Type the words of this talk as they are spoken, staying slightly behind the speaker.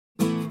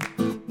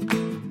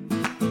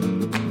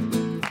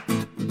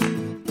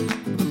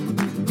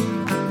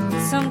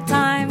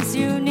Sometimes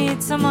you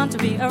need someone to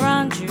be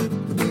around you.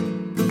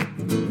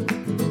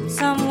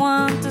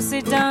 Someone to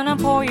sit down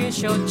and pour you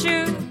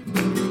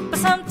shochu. But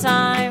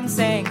sometimes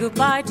saying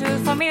goodbye to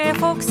familiar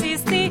folks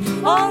is the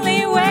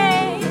only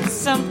way.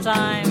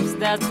 Sometimes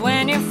that's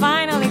when you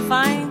finally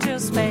find your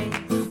space.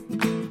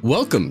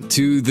 Welcome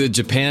to the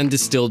Japan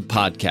Distilled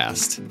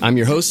podcast. I'm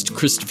your host,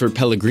 Christopher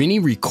Pellegrini,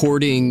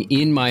 recording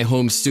in my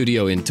home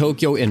studio in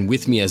Tokyo, and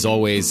with me, as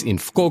always, in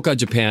Fukuoka,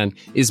 Japan,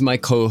 is my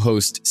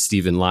co-host,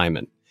 Stephen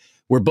Lyman.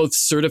 We're both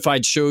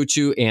certified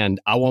shochu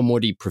and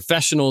awamori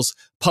professionals,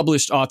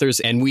 published authors,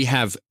 and we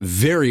have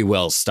very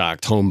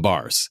well-stocked home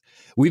bars.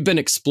 We've been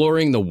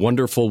exploring the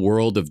wonderful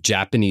world of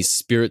Japanese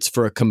spirits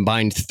for a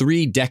combined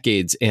 3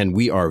 decades, and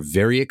we are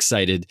very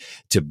excited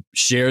to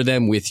share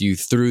them with you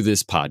through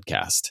this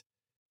podcast.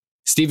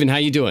 Stephen, how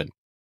you doing?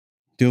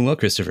 Doing well,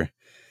 Christopher.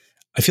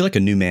 I feel like a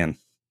new man.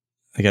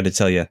 I got to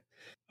tell you,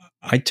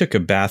 I took a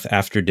bath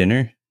after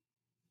dinner.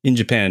 In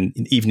Japan,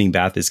 an evening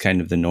bath is kind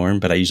of the norm,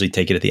 but I usually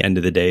take it at the end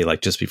of the day, like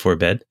just before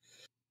bed.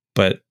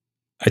 But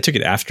I took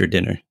it after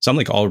dinner. So I'm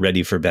like all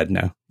ready for bed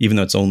now, even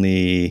though it's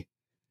only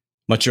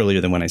much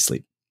earlier than when I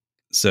sleep.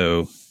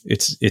 So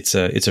it's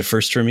a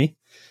first for me,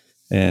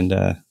 and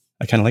I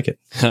kind of like it.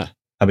 Huh.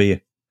 How about you?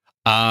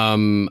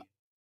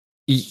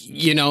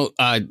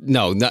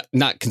 No,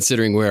 not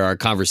considering where our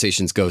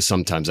conversations go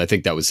sometimes. I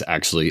think that was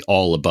actually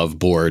all above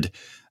board.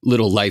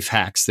 Little life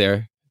hacks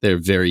there. They're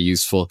very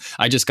useful.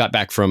 I just got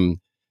back from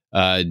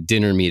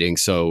dinner meeting,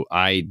 so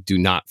I do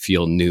not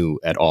feel new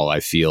at all. I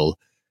feel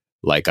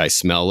like I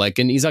smell like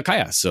an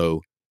izakaya.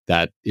 So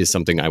that is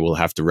something I will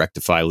have to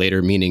rectify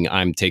later, meaning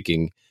I'm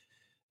taking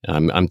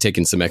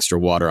some extra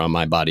water on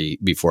my body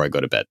before I go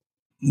to bed.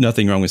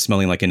 Nothing wrong with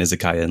smelling like an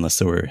izakaya unless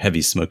there were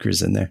heavy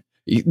smokers in there.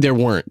 There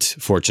weren't,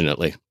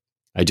 fortunately.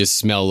 I just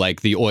smell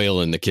like the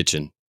oil in the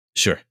kitchen.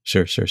 Sure.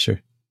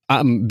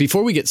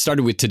 Before we get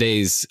started with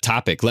today's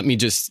topic, let me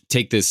just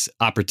take this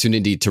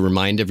opportunity to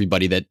remind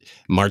everybody that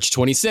March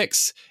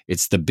 26th,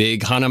 it's the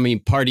big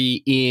Hanami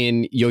party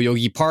in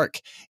Yoyogi Park,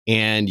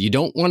 and you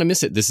don't want to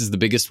miss it. This is the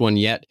biggest one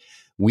yet.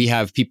 We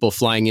have people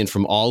flying in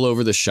from all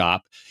over the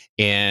shop,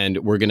 and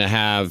we're going to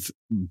have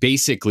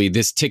basically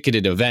this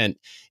ticketed event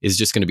is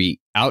just going to be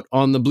out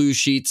on the blue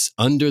sheets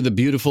under the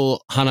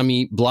beautiful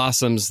Hanami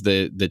blossoms,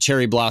 the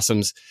cherry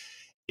blossoms.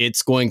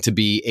 It's going to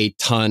be a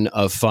ton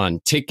of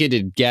fun.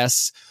 Ticketed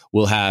guests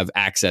will have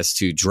access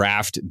to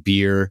draft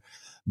beer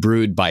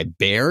brewed by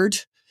Baird,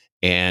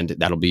 and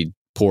that'll be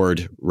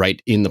poured right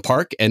in the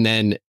park. And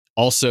then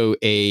also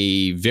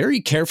a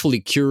very carefully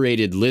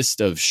curated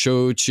list of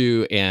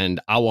shochu and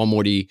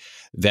awamori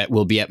that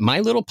will be at my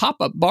little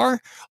pop-up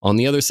bar on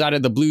the other side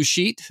of the blue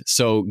sheet.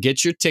 So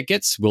get your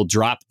tickets. We'll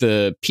drop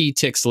the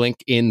PTix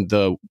link in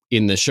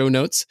the show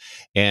notes,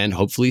 and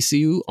hopefully see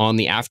you on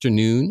the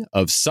afternoon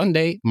of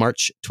Sunday,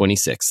 March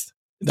 26th.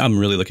 I'm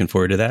really looking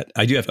forward to that.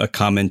 I do have a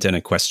comment and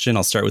a question.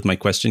 I'll start with my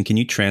question. Can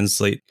you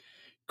translate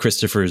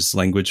Christopher's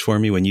language for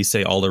me? When you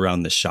say all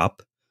around the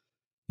shop,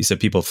 you said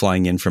people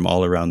flying in from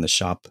all around the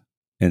shop.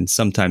 And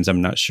sometimes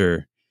I'm not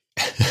sure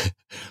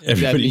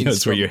everybody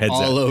knows where your head's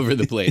all at. Over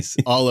the place.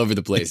 All over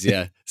the place,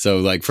 yeah. So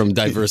like from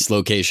diverse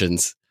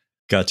locations.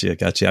 Gotcha.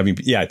 I mean,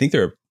 yeah, I think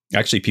there are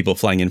actually people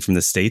flying in from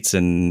the States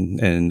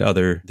and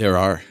other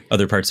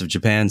parts of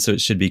Japan. So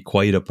it should be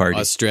quite a party.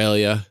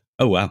 Australia.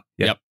 Oh, wow.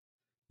 Yeah. Yep.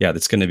 Yeah,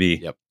 that's going to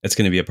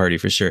be a party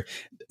for sure.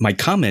 My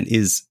comment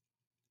is,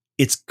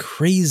 it's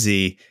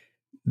crazy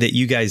that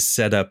you guys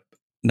set up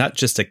not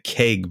just a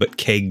keg, but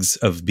kegs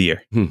of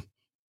beer.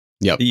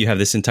 Yep. You have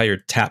this entire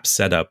tap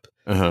set up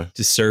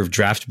to serve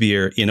draft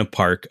beer in a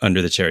park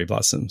under the cherry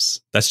blossoms.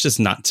 That's just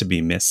not to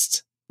be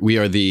missed. We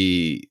are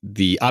the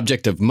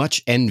object of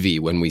much envy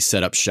when we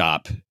set up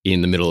shop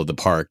in the middle of the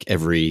park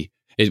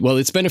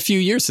it's been a few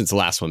years since the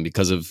last one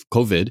because of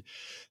COVID.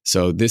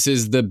 So this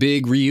is the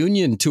big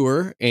reunion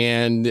tour,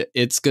 and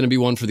it's going to be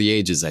one for the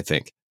ages, I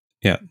think.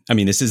 Yeah. I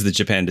mean, this is the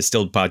Japan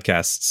Distilled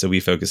podcast, so we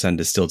focus on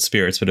distilled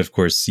spirits. But of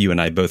course, you and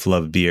I both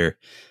love beer,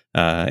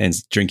 and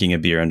drinking a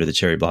beer under the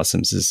cherry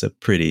blossoms is a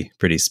pretty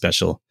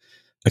special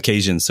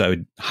occasion. So I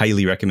would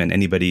highly recommend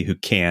anybody who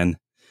can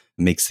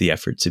makes the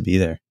effort to be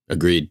there.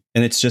 Agreed.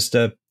 And it's just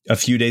a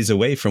few days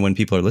away from when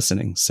people are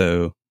listening.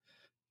 So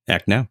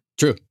act now.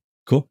 True.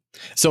 Cool.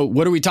 So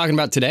what are we talking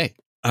about today?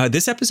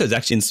 This episode is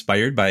actually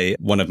inspired by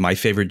one of my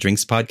favorite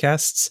drinks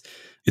podcasts.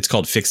 It's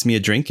called Fix Me a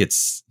Drink.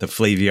 It's the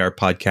Flaviar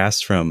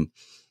podcast from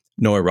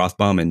Noah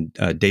Rothbaum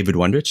and David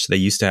Wondrich. They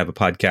used to have a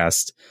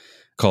podcast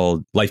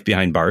called Life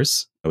Behind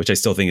Bars, which I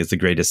still think is the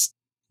greatest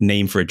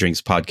name for a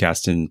drinks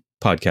podcast in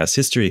podcast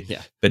history.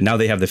 Yeah. But now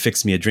they have the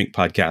Fix Me a Drink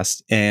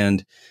podcast,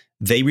 and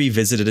they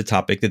revisited a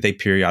topic that they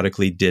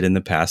periodically did in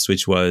the past,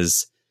 which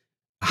was,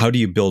 how do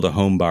you build a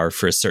home bar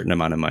for a certain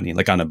amount of money,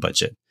 like on a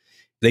budget?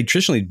 They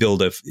traditionally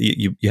build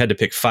you had to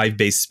pick 5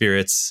 base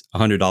spirits,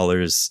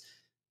 $100,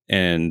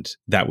 and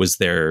that was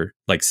their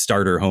like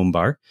starter home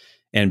bar.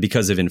 And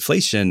because of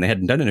inflation, they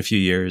hadn't done it in a few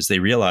years. They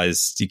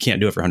realized you can't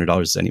do it for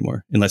 $100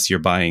 anymore unless you're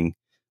buying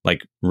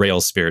like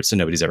rail spirits that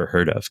nobody's ever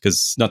heard of,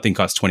 because nothing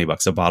costs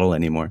 $20 a bottle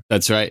anymore.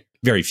 That's right.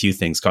 very few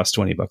things cost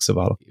 $20 a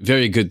bottle.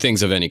 Very good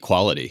things of any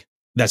quality.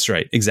 That's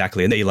right,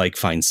 exactly. And they like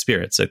fine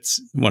spirits.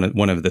 It's one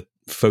of the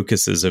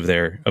focuses of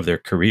their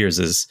careers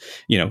is,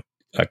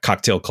 a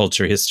cocktail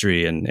culture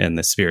history and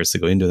the spirits that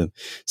go into them.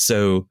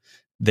 So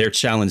their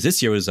challenge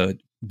this year was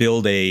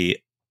build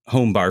a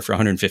home bar for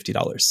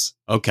 $150.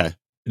 Okay.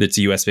 It's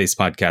a US based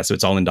podcast, so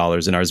it's all in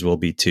dollars, and ours will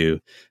be too.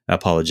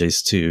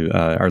 Apologies to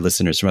our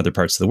listeners from other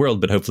parts of the world,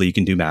 but hopefully you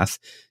can do math,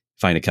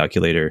 find a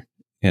calculator,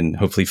 and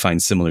hopefully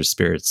find similar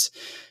spirits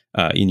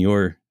in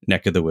your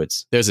neck of the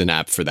woods. There's an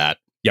app for that.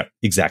 Yeah,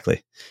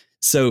 exactly.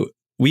 So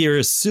we are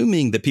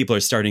assuming that people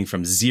are starting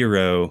from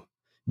zero,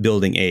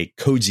 building a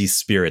Koji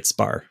spirits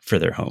bar for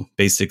their home.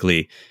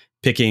 Basically,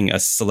 picking a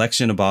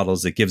selection of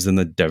bottles that gives them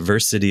the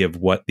diversity of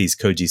what these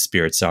Koji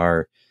spirits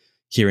are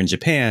here in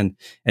Japan.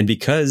 And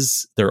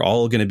because they're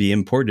all going to be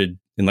imported,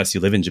 unless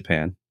you live in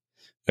Japan.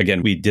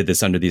 Again, we did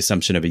this under the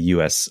assumption of a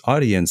US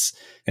audience.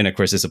 And of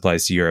course, this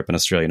applies to Europe and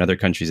Australia and other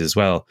countries as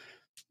well.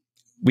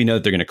 We know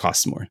that they're going to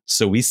cost more.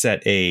 So we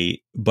set a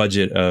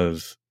budget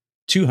of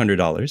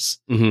 $200.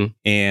 Mm-hmm.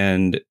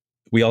 And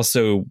we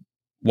also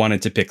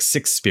wanted to pick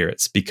 6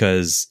 spirits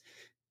because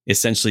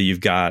essentially you've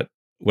got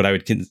what I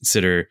would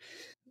consider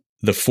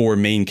the 4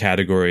 main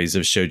categories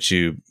of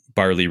shochu: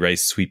 barley,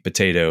 rice, sweet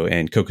potato,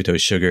 and kokoto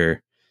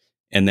sugar.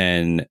 And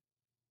then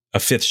a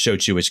 5th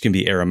shochu, which can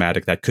be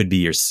aromatic. That could be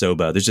your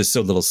soba. There's just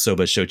so little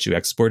soba shochu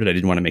exported. I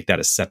didn't want to make that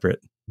a separate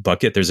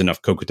bucket. There's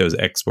enough kokotos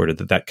exported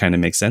that kind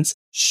of makes sense.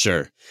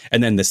 Sure.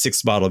 And then the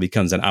 6th bottle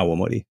becomes an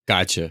awamori.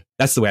 Gotcha.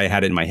 That's the way I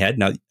had it in my head.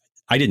 Now,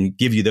 I didn't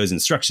give you those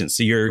instructions,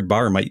 so your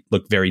bar might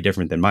look very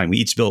different than mine. We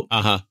each built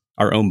our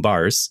own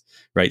bars,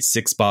 right?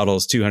 6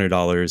 bottles,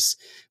 $200.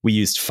 We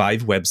used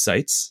 5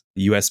 websites,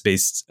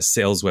 US-based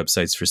sales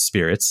websites for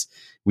spirits.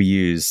 We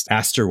used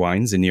Astor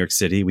Wines in New York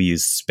City. We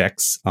used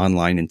Specs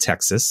Online in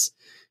Texas.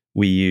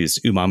 We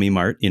used Umami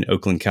Mart in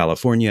Oakland,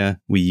 California.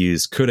 We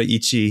used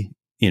Kuraichi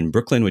in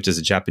Brooklyn, which is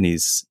a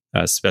Japanese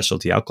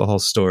specialty alcohol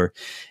store.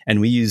 And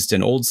we used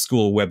an old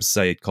school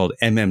website called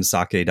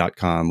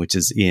mmsake.com, which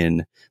is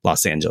in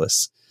Los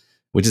Angeles,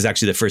 which is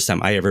actually the first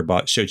time I ever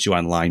bought shochu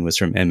online was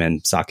from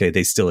MM Sake.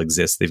 They still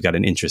exist. They've got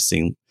an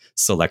interesting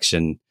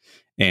selection.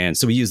 And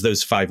so we used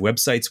those 5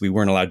 websites. We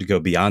weren't allowed to go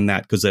beyond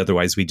that because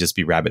otherwise we'd just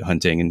be rabbit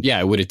hunting. And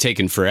yeah, it would have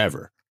taken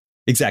forever.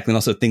 Exactly. And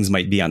also things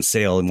might be on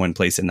sale in one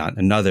place and not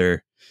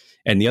another.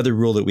 And the other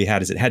rule that we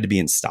had is it had to be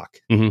in stock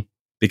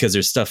because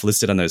there's stuff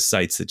listed on those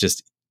sites that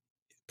just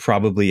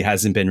probably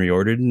hasn't been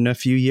reordered in a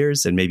few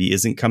years and maybe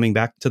isn't coming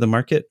back to the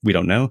market. We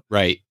don't know.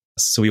 Right.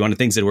 So we wanted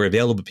things that were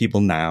available to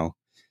people now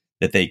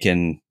that they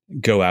can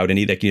go out and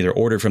they can either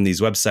order from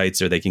these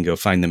websites or they can go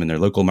find them in their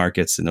local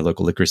markets and their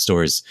local liquor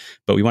stores.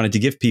 But we wanted to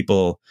give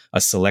people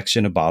a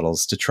selection of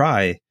bottles to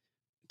try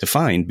to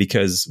find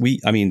because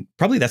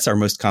probably that's our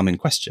most common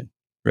question,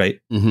 right?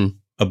 Mm-hmm.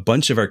 A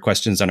bunch of our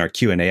questions on our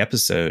Q&A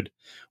episode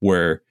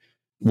were,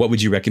 what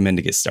would you recommend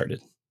to get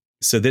started?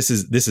 So this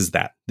is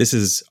that. This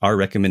is our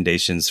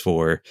recommendations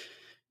for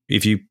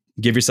if you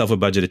give yourself a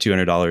budget of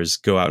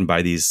 $200, go out and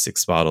buy these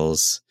 6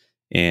 bottles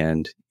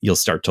and you'll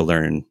start to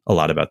learn a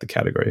lot about the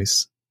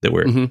categories that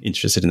we're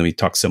interested in that we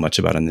talk so much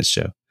about on this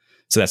show.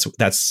 So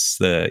that's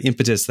the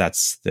impetus.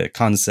 That's the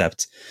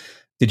concept.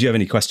 Did you have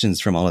any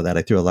questions from all of that?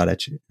 I threw a lot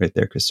at you right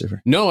there,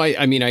 Christopher. No, I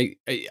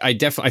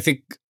definitely, I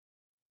think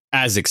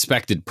as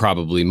expected,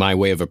 probably my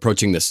way of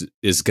approaching this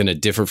is going to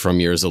differ from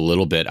yours a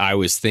little bit. I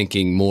was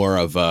thinking more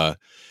of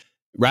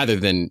rather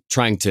than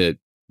trying to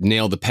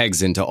nail the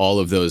pegs into all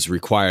of those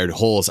required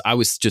holes, I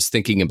was just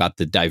thinking about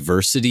the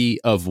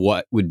diversity of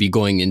what would be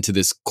going into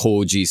this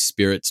Koji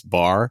Spirits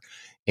bar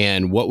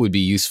and what would be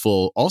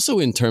useful also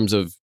in terms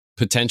of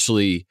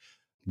potentially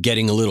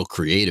getting a little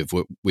creative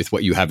with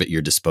what you have at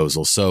your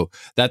disposal. So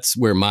that's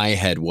where my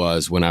head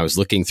was when I was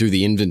looking through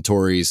the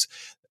inventories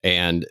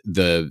and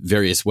the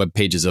various web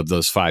pages of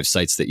those 5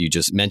 sites that you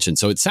just mentioned.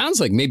 So it sounds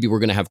like maybe we're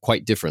going to have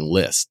quite different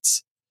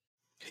lists.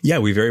 Yeah,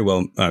 we very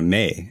well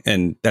may.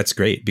 And that's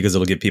great because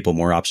it'll give people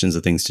more options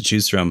of things to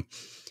choose from.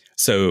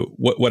 So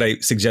what I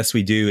suggest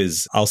we do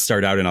is I'll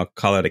start out and I'll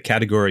call out a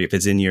category. If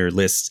it's in your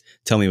list,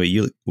 tell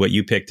me what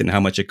you picked and how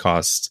much it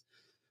cost.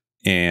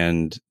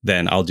 And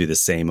then I'll do the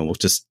same and we'll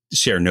just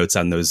share notes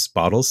on those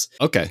bottles.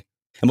 Okay.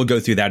 And we'll go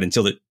through that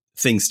until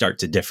things start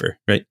to differ,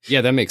 right?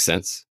 Yeah, that makes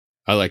sense.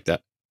 I like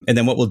that. And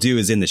then what we'll do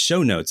is in the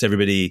show notes,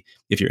 everybody,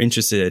 if you're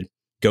interested,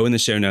 go in the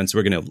show notes.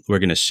 We're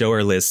gonna show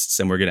our lists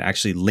and we're gonna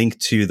actually link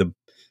to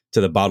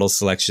the bottle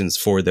selections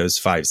for those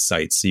 5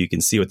 sites. So you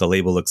can see what the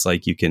label looks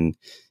like. You can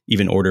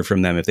even order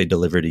from them if they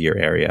deliver to your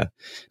area.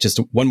 Just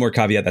one more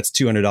caveat, that's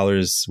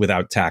 $200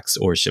 without tax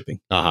or shipping.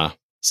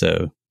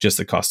 So just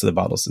the cost of the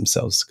bottles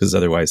themselves, because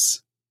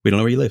otherwise we don't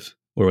know where you live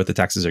or what the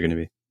taxes are going to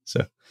be.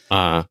 So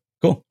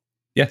cool.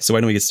 Yeah. So why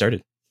don't we get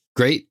started?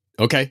 Great.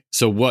 Okay.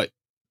 So what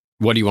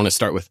do you want to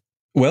start with?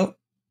 Well,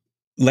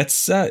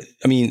 let's,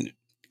 Awamori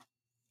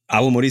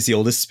is the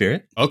oldest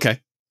spirit.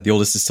 Okay. The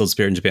oldest distilled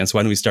spirit in Japan. So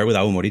why don't we start with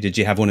Awamori? Did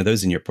you have one of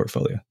those in your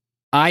portfolio?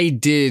 I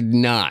did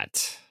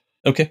not.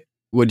 Okay.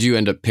 What'd you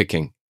end up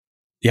picking?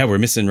 Yeah, we're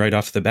missing right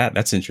off the bat.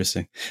 That's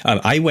interesting.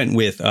 I went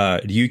with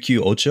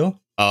Ryukyu Ocho.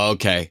 Oh,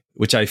 okay.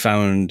 which I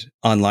found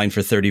online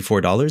for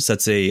 $34.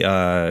 That's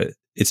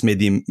it's made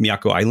the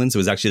Miyako Islands. It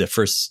was actually the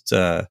first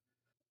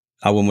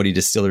awamori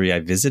distillery I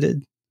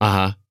visited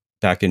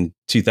back in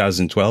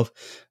 2012.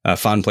 A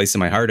fond place in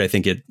my heart. I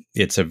think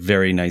it's a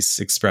very nice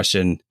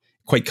expression,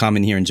 quite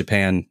common here in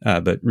Japan,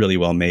 but really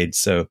well made.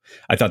 So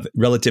I thought that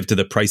relative to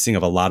the pricing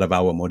of a lot of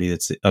awamori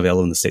that's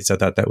available in the States, I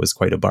thought that was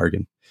quite a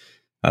bargain.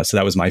 So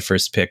that was my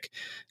first pick.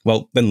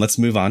 Well, then let's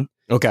move on.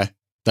 Okay.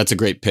 That's a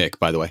great pick,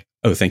 by the way.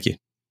 Oh, thank you.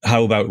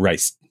 How about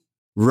rice?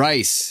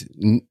 Rice.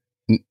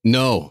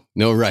 No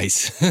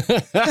rice. Well,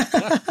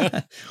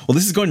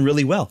 this is going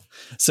really well.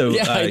 So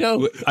Yeah, I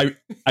know.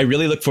 I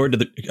really look forward to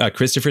the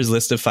Christopher's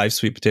list of 5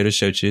 sweet potato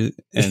shochu.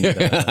 And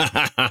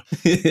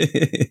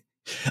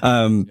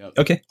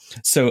okay.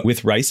 So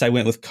with rice, I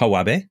went with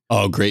kawabe.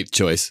 Oh, great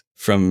choice.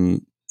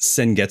 From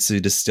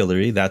Sengetsu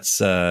Distillery.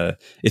 That's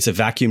it's a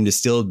vacuum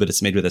distilled, but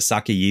it's made with a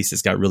sake yeast.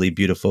 It's got really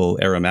beautiful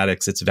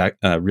aromatics. It's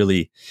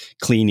really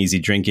clean, easy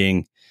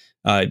drinking.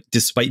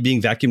 Despite being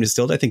vacuum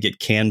distilled, I think it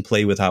can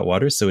play with hot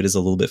water, so it is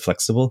a little bit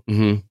flexible.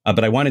 Mm-hmm.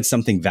 But I wanted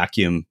something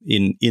vacuum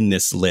in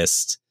this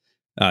list,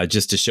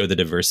 just to show the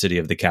diversity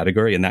of the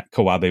category, and that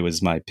kawabe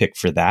was my pick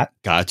for that.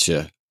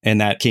 Gotcha. And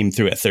that came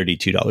through at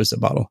 $32 a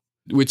bottle.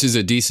 Which is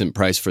a decent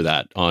price for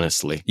that,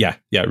 honestly. Yeah,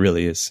 it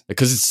really is.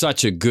 Because it's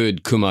such a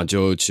good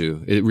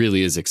kumajochu. It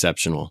really is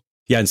exceptional.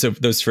 Yeah, and so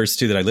those first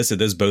two that I listed,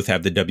 those both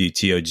have the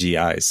WTO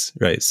GIs,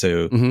 right?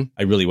 So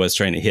I really was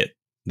trying to hit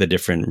the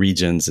different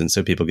regions, and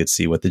so people could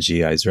see what the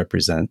GIs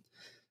represent.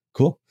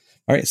 Cool.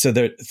 All right, so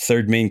the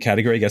third main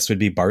category, I guess, would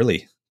be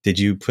barley. Did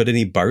you put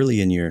any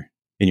barley in your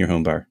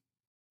home bar?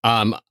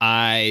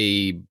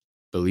 I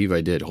believe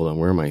I did. Hold on,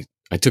 where am I?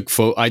 I took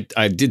I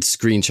did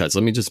screenshots.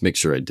 Let me just make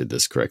sure I did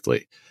this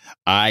correctly.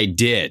 I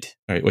did.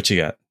 All right, what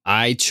you got?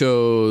 I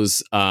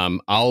chose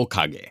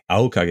Aokage.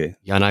 Aokage.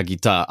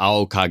 Yanagita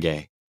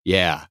Aokage.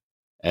 Yeah,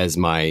 as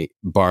my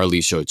barley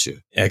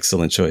shochu.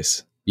 Excellent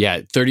choice.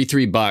 Yeah,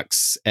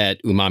 $33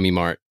 at Umami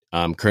Mart.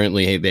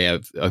 Currently, they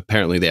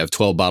have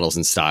 12 bottles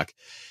in stock.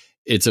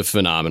 It's a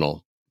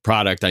phenomenal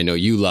product. I know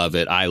you love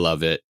it. I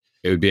love it.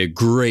 It would be a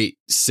great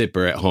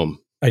sipper at home.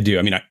 I do.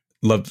 I mean, I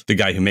love the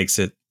guy who makes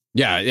it.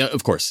 Yeah,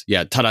 of course.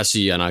 Yeah,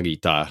 Tadashi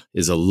Yanagita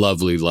is a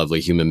lovely, lovely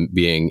human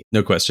being.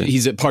 No question.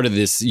 He's a part of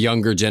this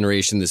younger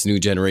generation, this new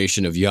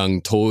generation of young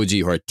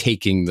Toji who are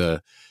taking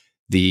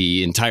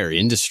the entire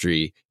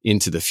industry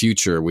into the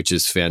future, which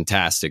is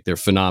fantastic. They're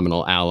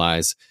phenomenal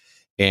allies.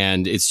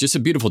 And it's just a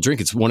beautiful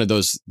drink. It's one of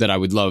those that I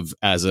would love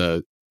as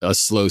a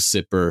slow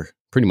sipper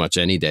pretty much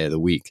any day of the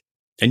week.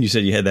 And you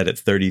said you had that at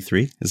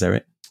 33, is that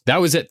right?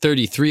 That was at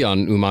 33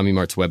 on Umami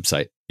Mart's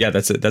website. Yeah,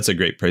 that's a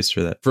great price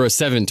for that. For a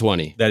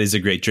 720. That is a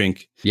great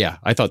drink. Yeah,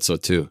 I thought so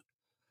too.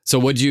 So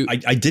what'd you...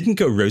 I didn't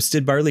go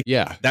roasted barley.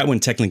 Yeah. That one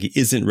technically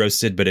isn't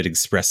roasted, but it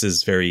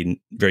expresses very,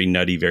 very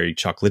nutty, very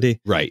chocolatey.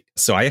 Right.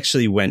 So I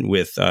actually went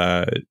with...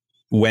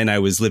 when I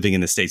was living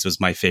in the States was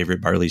my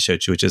favorite barley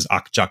shochu, which is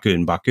Akjaku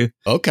and Baku.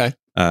 Okay.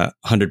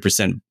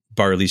 100%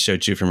 barley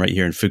shochu from right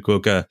here in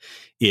Fukuoka.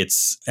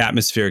 It's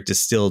atmospheric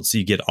distilled, so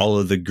you get all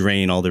of the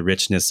grain, all the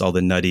richness, all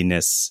the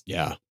nuttiness,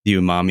 yeah, the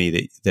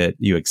umami that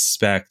you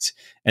expect.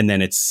 And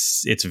then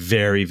it's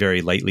very,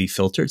 very lightly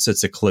filtered. So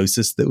it's the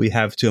closest that we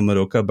have to a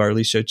Madoka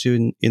barley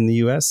shochu in the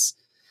US.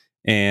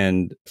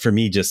 And for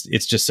me,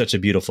 it's just such a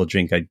beautiful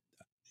drink.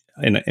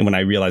 And when I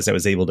realized I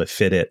was able to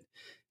fit it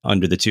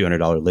under the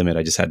 $200 limit,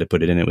 I just had to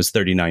put it in. It was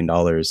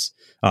 $39,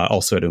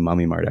 also at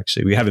Umami Mart,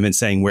 actually. We haven't been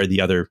saying where the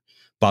other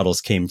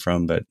bottles came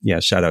from, but yeah,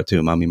 shout out to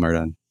Umami Mart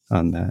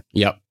on that.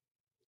 Yep.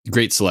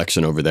 Great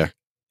selection over there.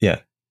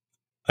 Yeah.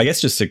 I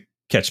guess just to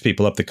catch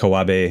people up, the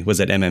Kawabe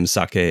was at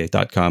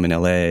mmsake.com in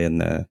LA,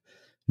 and the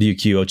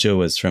Ryukyu Ocho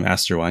was from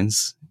Astor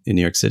Wines in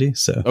New York City.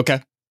 So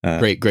okay.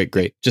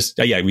 Great. Just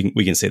yeah,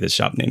 we can say the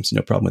shop names,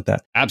 no problem with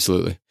that.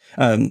 Absolutely.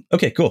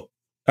 Okay, cool.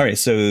 All right,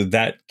 so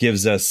that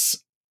gives us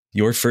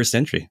your first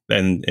entry,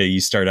 and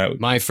you start out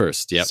my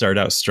first. Yeah, start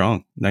out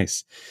strong.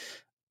 Nice.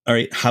 All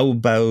right, how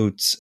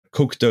about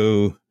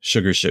Kokuto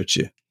sugar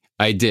shochu?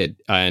 I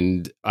did,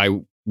 and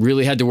I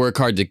really had to work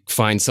hard to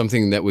find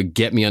something that would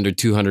get me under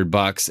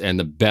 $200, and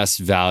the best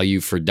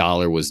value for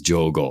dollar was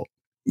Jogo.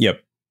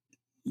 Yep,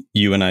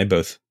 you and I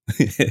both,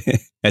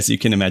 as you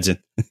can imagine.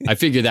 I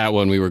figured that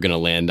one we were going to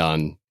land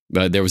on.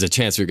 There was a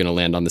chance we were going to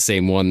land on the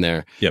same one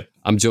there. Yep,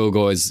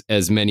 Jogo,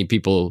 as many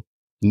people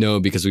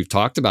know because we've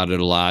talked about it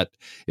a lot.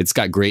 It's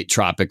got great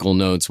tropical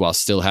notes while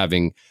still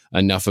having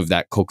enough of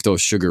that Kokuto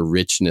sugar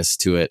richness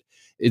to it.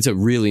 It's a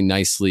really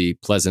nicely,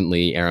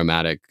 pleasantly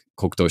aromatic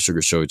Kokuto sugar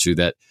shochu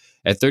that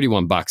at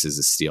 $31 is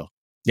a steal.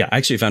 Yeah, I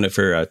actually found it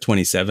for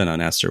 $27 on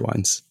Astor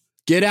Wines.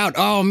 Get out.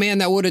 Oh, man,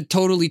 that would have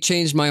totally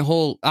changed my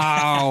whole...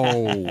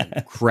 Oh,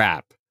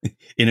 crap.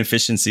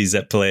 Inefficiencies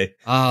at play.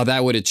 Oh,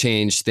 that would have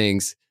changed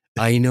things.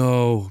 I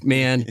know,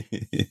 man.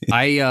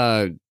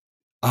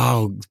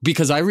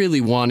 Because I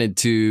really wanted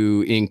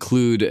to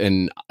include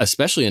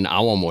especially an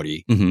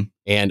awamori. Mm-hmm.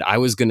 And I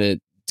was going to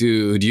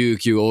do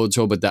Ryukyu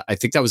Ocho, but I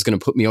think that was going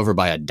to put me over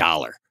by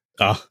 $1.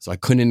 Oh. So I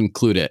couldn't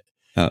include it.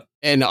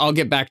 And I'll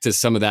get back to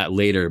some of that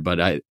later, but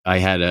I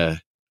had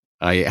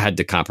I had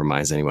to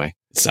compromise anyway.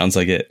 Sounds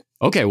like it.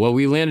 Okay, well,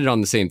 we landed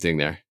on the same thing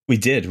there. We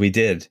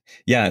did.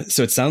 Yeah,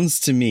 so it sounds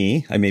to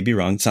me, I may be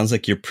wrong, it sounds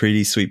like you're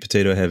pretty sweet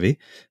potato heavy,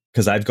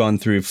 because I've gone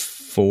through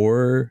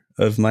 4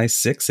 of my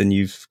 6 and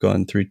you've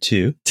gone through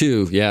 2.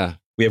 2, yeah.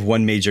 We have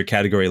one major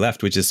category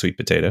left, which is sweet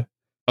potato.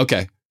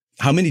 Okay.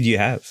 How many do you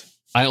have?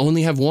 I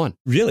only have 1.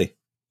 Really?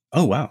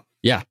 Oh, wow.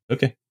 Yeah.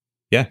 Okay.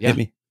 Yeah. Hit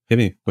me.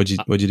 What'd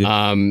you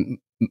do?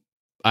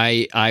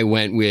 I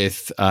went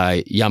with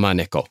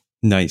Yamaneko.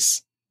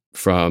 Nice.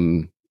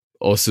 From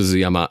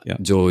Osuzuyama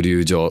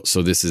Joryujo.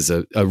 So this is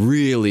a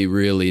really,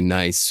 really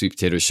nice sweet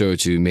potato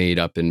shochu made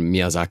up in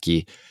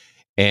Miyazaki.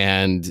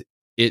 And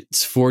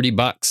it's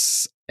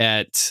 $40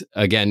 at,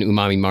 again,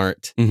 Umami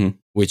Mart,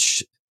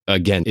 which,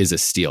 again, is a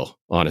steal,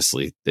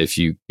 honestly. If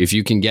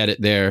you can get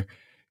it there,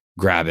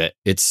 grab it.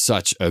 It's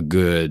such a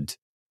good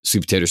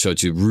sweet potato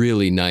shochu,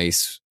 really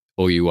nice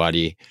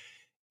oyuwari.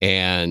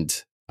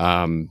 And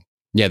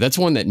that's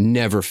one that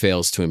never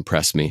fails to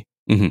impress me.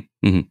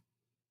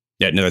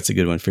 Yeah, no, that's a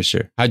good one for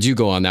sure. How'd you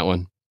go on that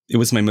one? It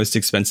was my most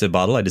expensive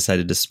bottle. I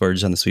decided to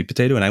splurge on the sweet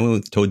potato, and I went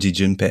with Toji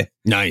Junpei.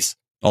 Nice.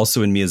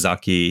 Also in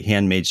Miyazaki,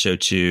 handmade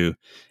shochu,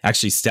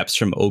 actually steps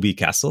from Obi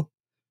Castle,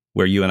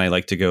 where you and I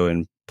like to go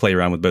and play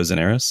around with bows and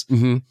arrows.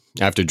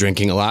 After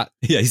drinking a lot?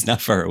 Yeah, he's not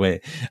far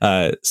away.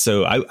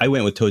 So I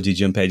went with Toji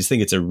Junpei. I just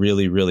think it's a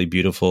really, really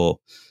beautiful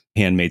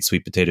handmade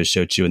sweet potato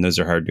shochu, and those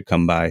are hard to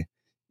come by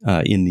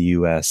in the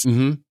U.S.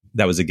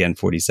 That was, again,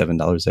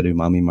 $47 at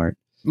Umami Mart.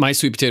 My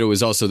sweet potato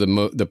was also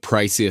the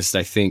priciest,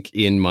 I think,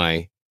 in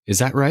my... Is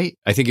that right?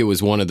 I think it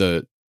was one of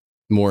the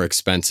more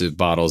expensive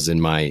bottles in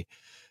my...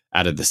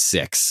 out of the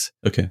 6.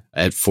 Okay.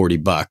 At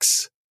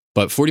 $40.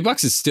 But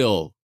 $40 is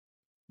still...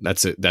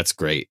 That's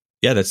great.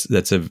 Yeah,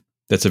 that's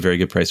a very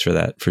good price for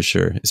that, for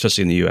sure.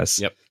 Especially in the US.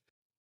 Yep.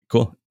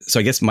 Cool. So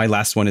I guess my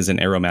last one is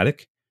an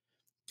aromatic.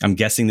 I'm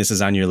guessing this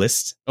is on your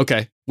list.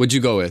 Okay. What'd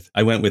you go with?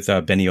 I went with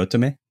Beni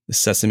Otome, the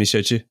sesame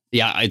shochu.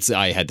 Yeah,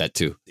 I had that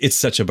too. It's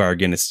such a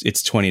bargain. It's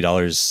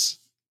 $20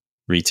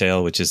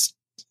 retail, which is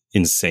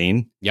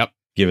insane. Yep.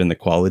 Given the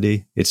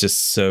quality, it's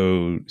just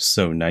so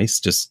nice.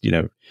 Just,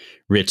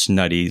 rich,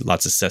 nutty,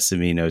 lots of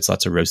sesame notes,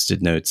 lots of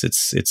roasted notes.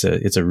 It's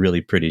a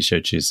really pretty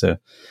shochu. So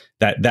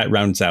that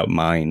rounds out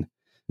mine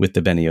with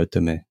the Beni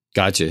Otome.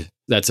 Gotcha.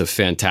 That's a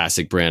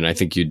fantastic brand. I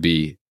think you'd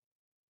be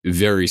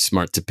very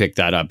smart to pick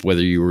that up,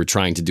 whether you were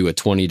trying to do a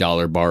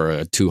 $20 bar or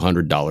a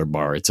 $200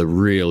 bar. It's a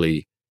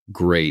really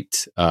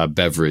great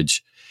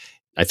beverage.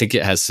 I think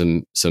it has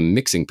some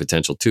mixing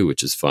potential too,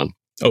 which is fun.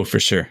 Oh, for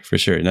sure.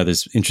 Now,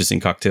 there's interesting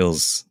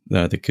cocktails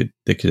that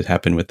could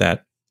happen with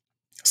that.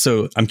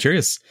 So I'm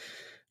curious.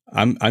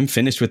 I'm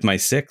finished with my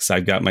 6.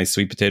 I've got my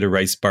sweet potato,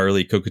 rice,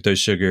 barley, kokuto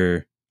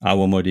sugar,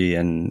 awamori,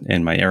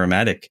 and my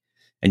aromatic.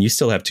 And you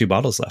still have 2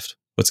 bottles left.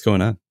 What's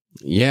going on?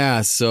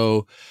 Yeah.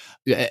 So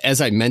as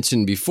I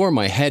mentioned before,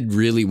 my head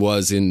really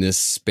was in this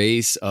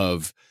space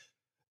of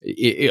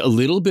a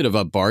little bit of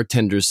a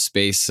bartender's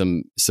space,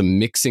 some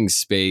mixing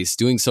space,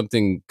 doing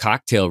something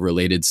cocktail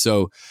related.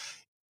 So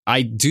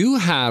I do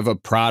have a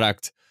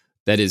product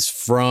that is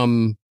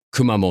from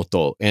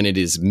Kumamoto, and it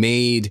is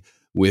made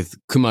with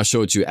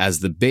kumashochu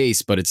as the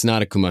base, but it's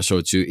not a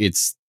kumashochu,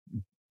 it's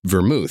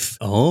vermouth.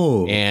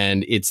 Oh.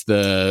 And it's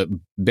the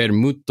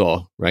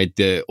bermutto, right?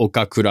 The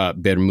Okakura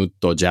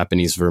bermutto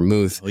Japanese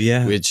vermouth,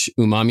 which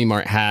Umami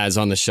Mart has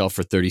on the shelf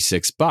for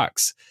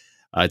 $36.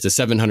 It's a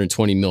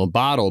 720 ml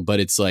bottle,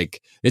 but it's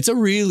a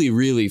really,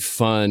 really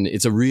fun,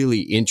 it's a really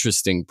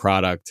interesting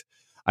product.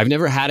 I've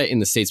never had it in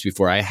the States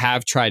before. I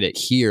have tried it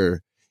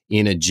here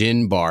in a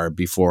gin bar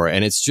before,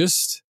 and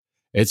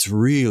it's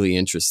really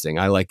interesting.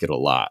 I like it a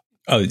lot.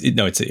 Oh,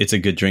 no, it's a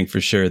good drink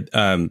for sure.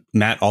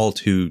 Matt Alt,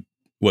 who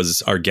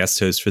was our guest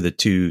host for the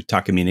 2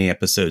 Takamine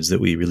episodes that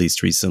we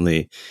released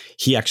recently,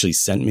 he actually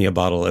sent me a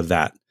bottle of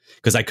that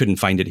because I couldn't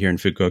find it here in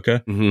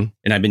Fukuoka.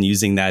 And I've been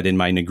using that in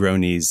my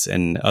Negronis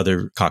and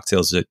other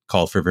cocktails that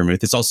call for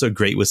vermouth. It's also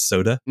great with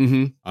soda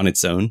on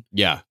its own.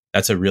 Yeah.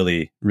 That's a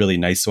really, really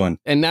nice one.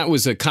 And that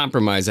was a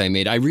compromise I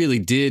made. I really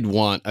did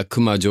want a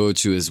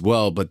kumajochu as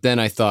well, but then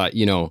I thought,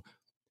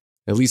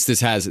 at least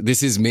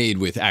this is made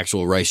with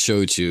actual rice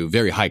shochu,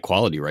 very high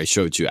quality rice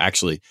shochu,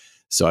 actually.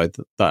 So I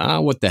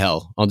thought, what the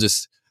hell?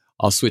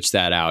 I'll switch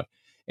that out.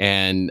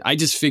 And I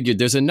just figured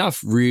there's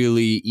enough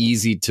really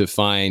easy to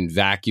find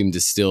vacuum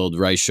distilled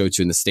rice shochu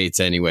in the States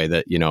anyway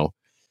that,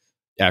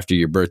 after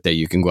your birthday,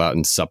 you can go out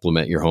and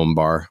supplement your home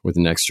bar with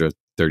an extra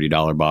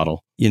 $30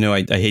 bottle.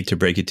 I hate to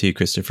break it to you,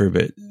 Christopher,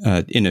 but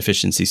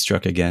inefficiency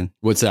struck again.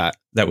 What's that?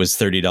 That was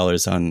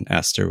 $30 on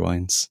Astor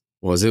wines.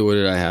 Was it? What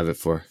did I have it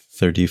for?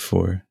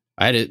 34.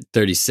 I had it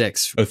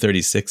 36. Oh,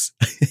 36.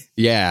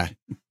 Yeah.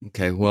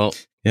 Okay. Well,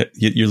 yeah,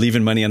 you're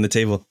leaving money on the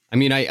table. I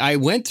mean, I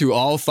went through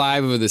all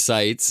 5 of the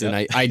sites and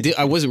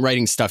I wasn't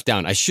writing stuff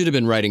down. I should have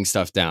been writing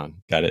stuff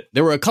down. Got it.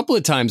 There were a couple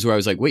of times where I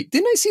was like, wait,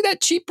 didn't I see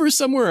that cheaper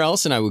somewhere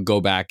else? And I would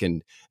go back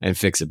and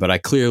fix it, but I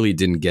clearly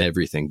didn't get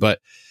everything. But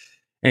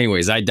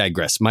anyways, I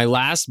digress. My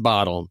last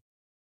bottle,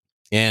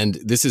 and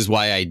this is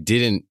why I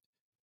didn't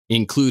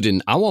include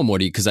an awamori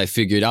because I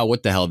figured out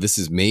what the hell, this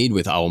is made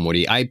with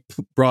awamori. I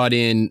brought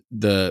in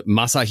the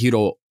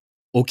Masahiro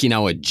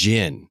Okinawa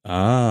gin.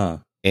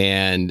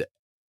 And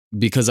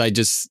because I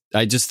just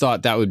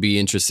thought that would be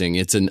interesting.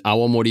 It's an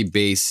awamori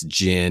based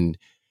gin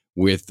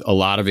with a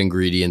lot of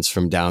ingredients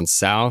from down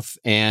south.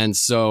 And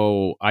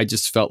so I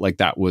just felt like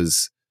that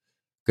was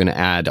going to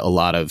add a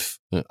lot of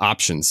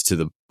options to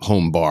the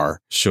home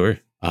bar. Sure.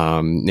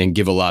 And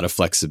give a lot of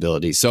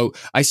flexibility. So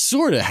I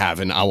sort of have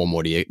an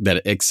awamori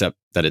except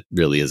that it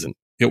really isn't.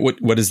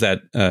 What does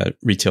that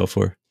retail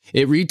for?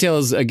 It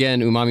retails,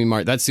 again, Umami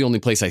Mart. That's the only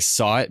place I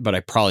saw it, but I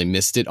probably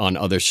missed it on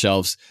other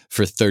shelves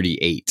for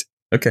 $38.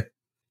 Okay.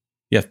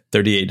 Yeah,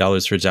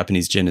 $38 for a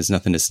Japanese gin is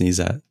nothing to sneeze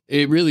at.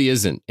 It really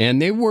isn't.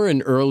 And they were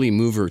an early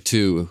mover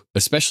too,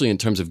 especially in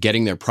terms of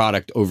getting their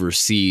product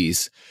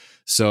overseas.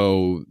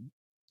 So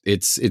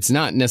it's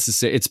not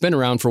necessary. It's been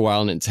around for a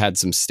while and it's had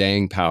some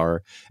staying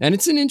power. And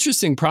it's an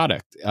interesting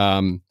product.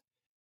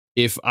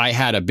 If I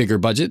had a bigger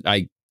budget,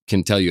 I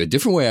can tell you a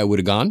different way I would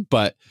have gone.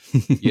 But,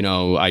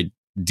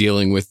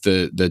 dealing with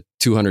the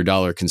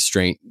 $200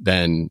 constraint,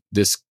 then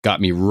this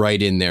got me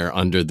right in there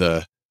under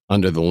the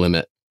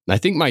limit. I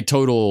think my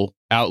total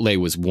outlay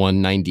was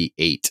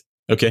 $198.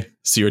 Okay,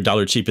 so you're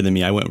 $1 cheaper than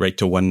me. I went right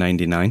to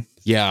 $199.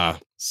 Yeah.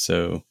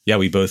 So yeah,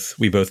 we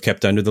both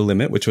kept under the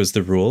limit, which was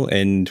the rule,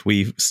 and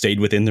we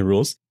stayed within the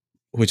rules,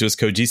 which was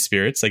Koji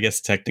spirits. I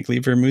guess technically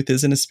vermouth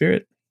isn't a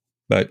spirit,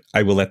 but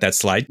I will let that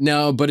slide.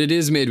 No, but it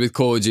is made with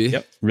Koji.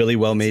 Yep, really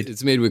well made.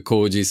 It's made with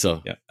Koji,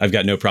 so yeah, I've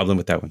got no problem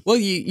with that one. Well,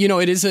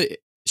 it is a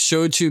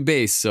shochu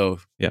base, so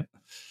yeah.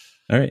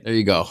 All right, there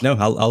you go. No,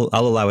 I'll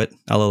allow it.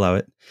 I'll allow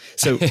it.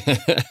 So,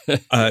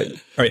 all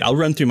right, I'll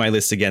run through my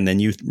list again, then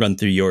you run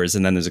through yours,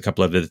 and then there's a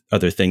couple of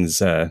other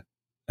things I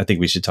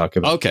think we should talk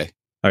about. Okay.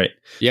 All right.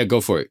 Yeah,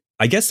 go for it.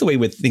 I guess the way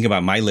we think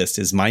about my list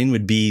is mine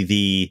would be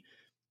the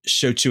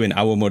shochu and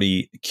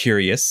awamori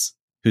curious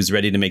who's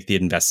ready to make the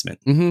investment.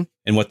 Mm-hmm.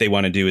 And what they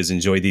want to do is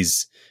enjoy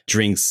these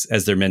drinks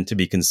as they're meant to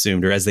be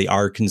consumed or as they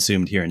are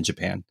consumed here in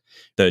Japan.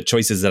 The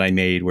choices that I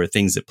made were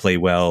things that play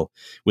well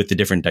with the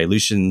different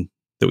dilution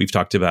that we've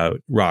talked about,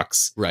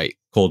 rocks, right,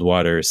 cold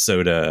water,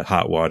 soda,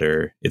 hot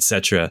water,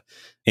 etc.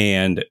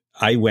 And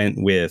I went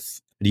with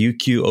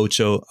Ryukyu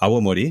Ocho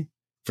Awamori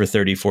for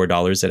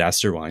 $34 at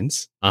Astor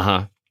Wines.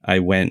 Uh-huh. I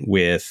went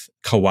with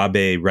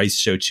Kawabe Rice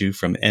Shochu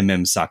from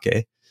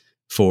Sake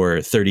for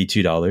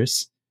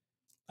 $32.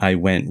 I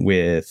went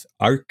with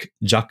Arc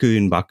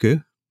Jakun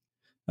Baku,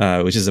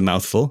 which is a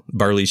mouthful,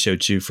 barley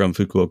shochu from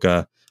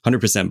Fukuoka,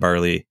 100%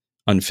 barley,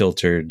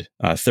 unfiltered,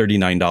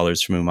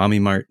 $39 from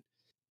Umami Mart.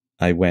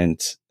 I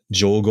went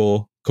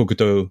Jogo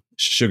Kokuto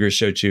Sugar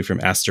Shochu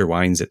from Astor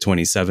Wines at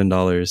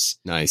 $27.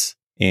 Nice.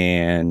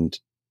 And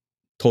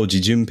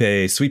Toji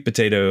Junpei Sweet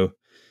Potato,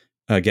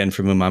 again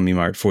from Umami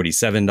Mart,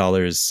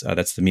 $47.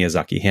 That's the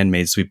Miyazaki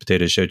handmade sweet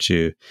potato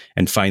shochu.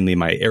 And finally,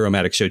 my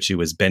aromatic shochu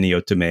was Beni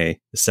Otome,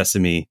 the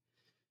sesame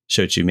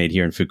shochu made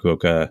here in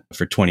Fukuoka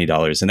for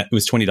 $20. And it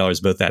was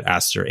 $20 both at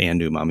Astor and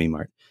Umami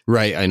Mart.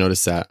 Right, I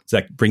noticed that. So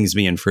that brings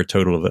me in for a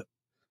total of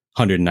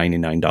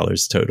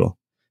 $199 total.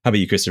 How about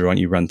you, Christopher? Why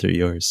don't you run through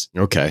yours?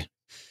 Okay.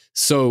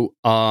 So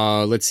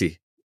let's see.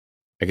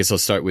 I guess I'll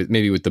start with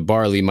the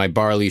barley. My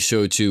barley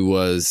shochu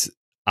was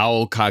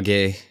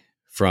Aokage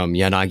from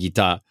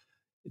Yanagita.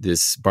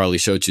 This barley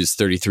shochu is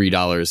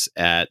 $33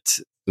 at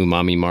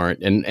Umami Mart.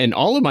 And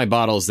all of my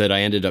bottles that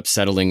I ended up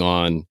settling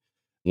on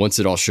once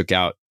it all shook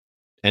out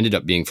ended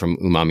up being from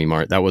Umami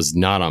Mart. That was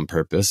not on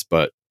purpose,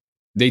 but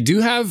they do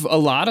have a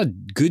lot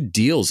of good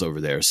deals over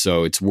there.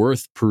 So it's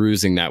worth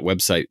perusing that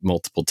website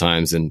multiple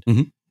times and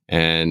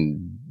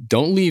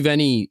don't leave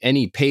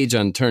any page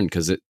unturned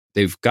because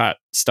they've got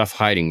stuff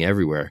hiding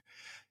everywhere.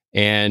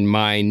 And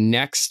my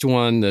next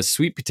one, the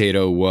sweet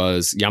potato,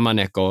 was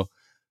Yamaneko,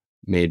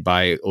 made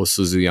by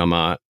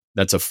Osuzuyama.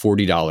 That's a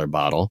 $40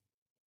 bottle.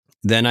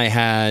 Then I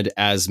had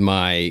as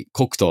my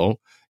Kokuto,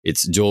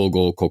 it's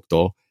Jogo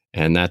Kokuto,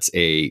 and that's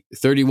a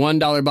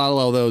 $31 bottle,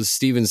 although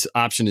Steven's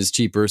option is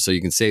cheaper, so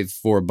you can save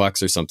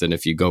 $4 or something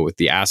if you go with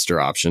the Astor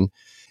option.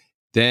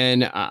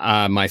 Then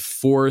my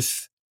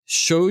fourth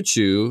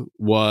shochu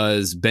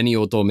was Beni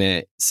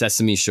Otome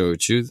Sesame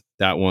Shochu.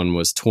 That one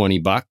was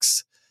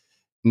 $20.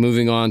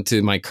 Moving on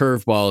to my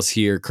curveballs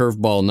here.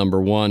 Curveball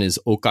number one is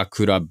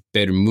Okakura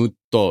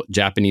Bermuto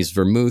Japanese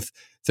Vermouth,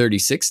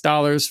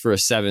 $36 for a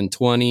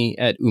 $7.20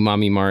 at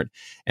Umami Mart.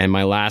 And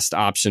my last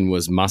option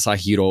was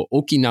Masahiro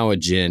Okinawa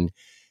Gin,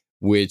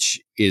 which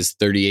is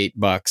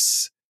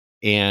 $38.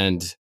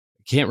 And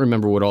I can't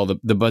remember what all the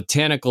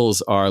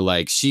botanicals are,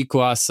 like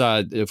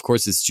shikuasa, of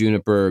course it's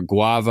juniper,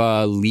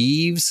 guava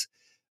leaves.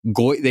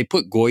 They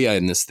put Goya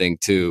in this thing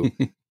too.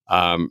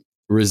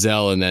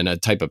 Roselle, and then a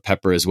type of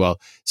pepper as well.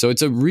 So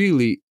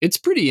it's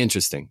pretty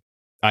interesting.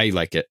 I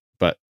like it,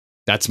 but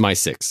that's my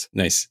 6.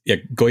 Nice. Yeah,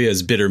 Goya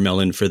is bitter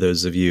melon for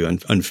those of you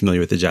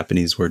unfamiliar with the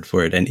Japanese word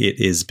for it, and it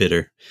is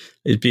bitter.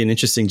 It'd be an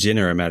interesting gin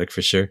aromatic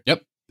for sure.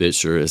 Yep, it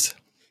sure is.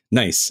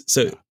 Nice.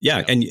 So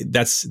yeah, and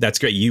that's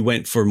great. You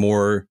went for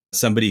more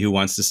somebody who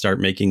wants to start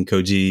making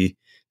Koji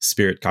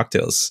spirit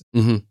cocktails.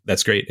 Mm-hmm.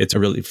 That's great. It's a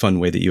really fun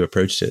way that you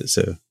approached it.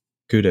 So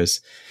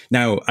kudos.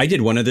 Now, I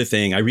did one other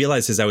thing. I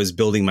realized as I was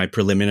building my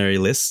preliminary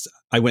list,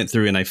 I went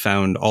through and I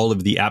found all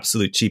of the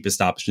absolute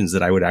cheapest options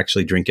that I would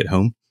actually drink at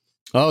home.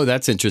 Oh,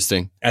 that's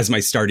interesting. As my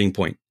starting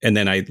point. And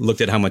then I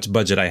looked at how much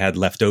budget I had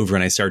left over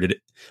and I started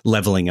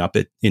leveling up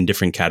it in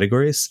different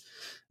categories.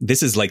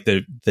 This is like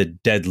the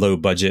dead low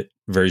budget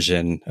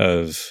version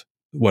of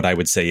what I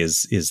would say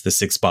is the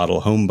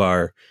 6-bottle home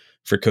bar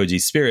for Koji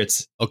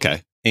spirits.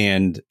 Okay.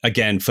 And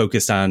again,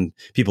 focused on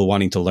people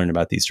wanting to learn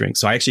about these drinks.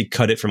 So I actually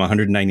cut it from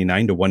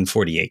 $199 to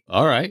 $148.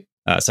 All right.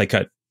 So I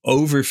cut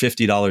over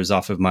 $50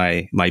 off of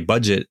my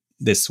budget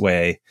this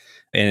way.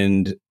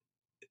 And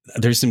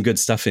there's some good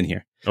stuff in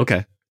here.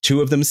 Okay.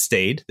 2 of them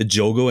stayed. The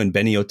Jogo and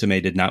Beni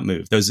Otome did not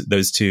move.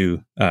 Those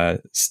 2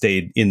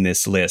 stayed in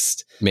this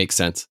list. Makes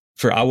sense.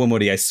 For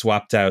Awamori, I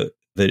swapped out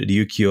the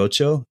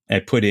Ryukyocho. I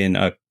put in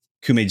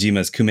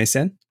Kumejima's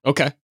Kumesen.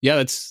 Okay. Yeah,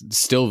 that's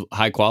still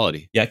high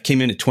quality. Yeah, it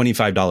came in at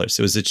 $25.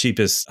 It was the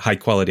cheapest high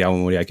quality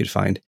Awamori I could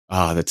find.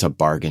 Ah, that's a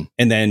bargain.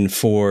 And then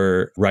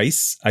for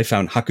rice, I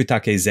found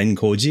Hakutake Zen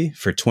Koji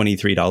for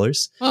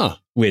 $23,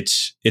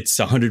 which it's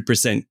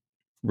 100%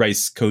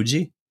 rice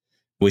koji,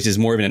 which is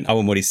more of an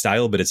Awamori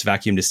style, but it's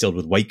vacuum distilled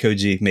with white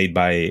koji made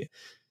by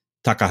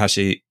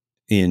Takahashi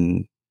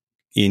in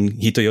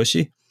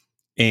Hitoyoshi.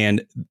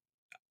 And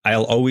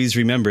I'll always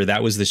remember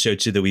that was the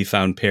shochu that we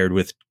found paired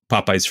with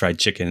Popeye's fried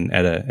chicken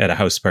at a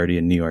house party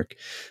in New York.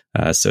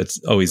 So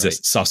it's always a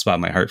soft spot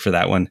in my heart for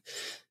that one.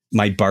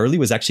 My barley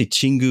was actually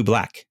Chingu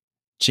Black.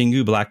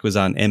 Chingu Black was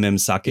on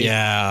Sake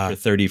for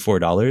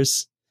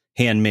 $34.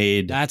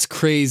 Handmade. That's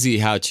crazy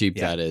how cheap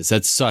that is.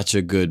 That's such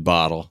a good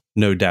bottle.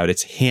 No doubt.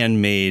 It's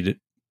handmade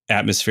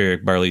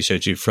atmospheric barley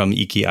shochu from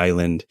Iki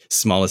Island,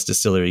 smallest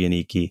distillery in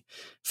Iki.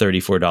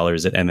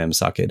 $34 at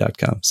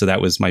mmsake.com. So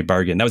that was my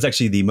bargain. That was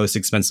actually the most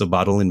expensive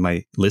bottle in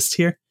my list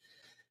here.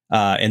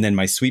 And then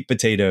my sweet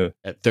potato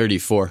at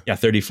 $34. Yeah,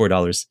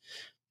 $34.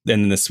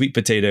 Then the sweet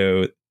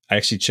potato, I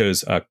actually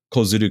chose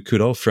Kozuru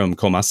Kuro from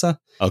Komasa.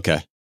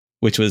 Okay.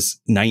 Which was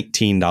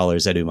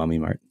 $19 at Umami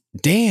Mart.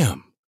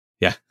 Damn.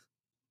 Yeah.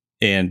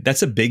 And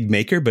that's a big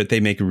maker, but they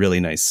make really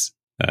nice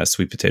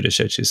sweet potato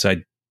shochu. So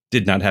I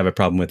did not have a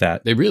problem with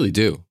that. They really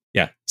do.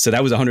 Yeah. So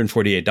that was a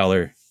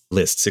 $148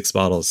 list, 6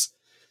 bottles,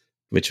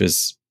 which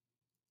was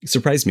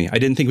surprised me. I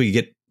didn't think we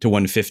could get to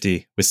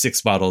 $150 with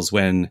 6 bottles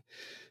when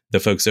the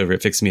folks over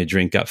at Fix Me a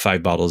Drink got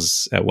 5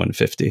 bottles at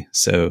 $150.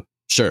 So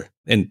sure.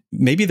 And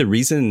maybe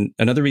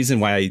another reason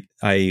why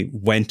I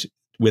went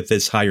with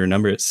this higher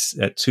number at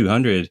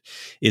 $200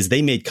 is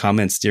they made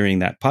comments during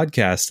that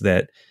podcast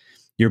that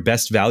your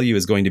best value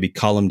is going to be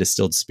column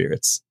distilled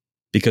spirits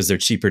because they're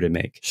cheaper to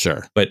make.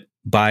 Sure. But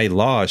by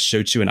law,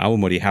 shochu and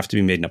awamori have to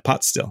be made in a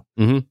pot still.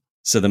 Mm-hmm.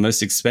 So the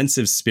most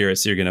expensive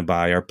spirits you're going to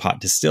buy are pot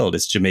distilled.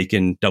 It's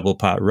Jamaican double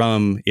pot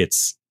rum.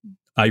 It's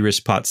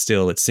Irish pot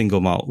still. It's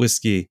single malt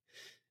whiskey.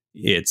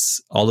 It's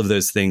all of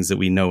those things that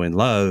we know and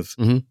love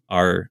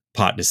are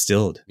pot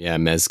distilled. Yeah,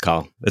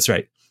 mezcal. That's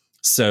right.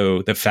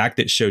 So the fact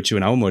that shochu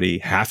and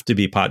awamori have to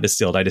be pot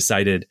distilled, I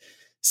decided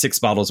 6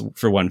 bottles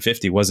for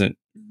 $150 wasn't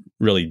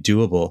really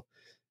doable.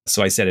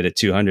 So I set it at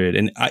 $200.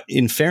 And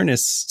in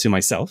fairness to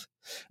myself,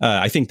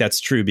 I think that's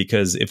true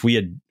because if we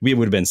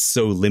would have been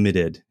so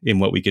limited in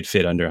what we could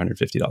fit under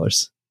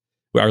 $150.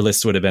 Our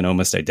list would have been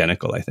almost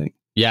identical, I think.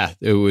 Yeah,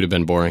 it would have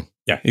been boring.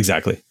 Yeah,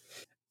 exactly.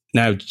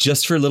 Now,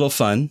 just for a little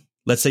fun,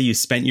 let's say you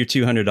spent your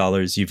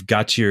 $200, you've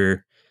got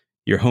your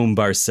home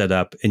bar set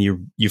up, and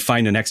you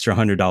find an extra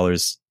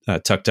 $100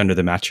 tucked under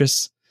the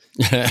mattress.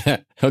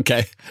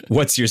 Okay.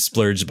 What's your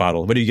splurge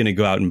bottle? What are you going to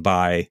go out and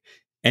buy?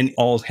 And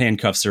all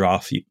handcuffs are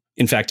off.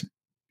 In fact,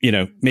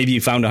 maybe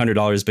you found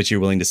 $100, but you're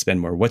willing to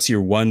spend more. What's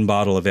your one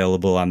bottle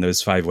available on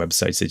those 5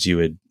 websites that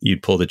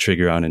you'd pull the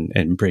trigger on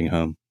and bring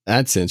home?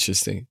 That's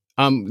interesting.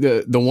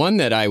 The one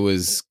that I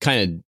was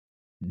kind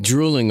of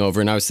drooling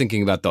over, and I was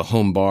thinking about the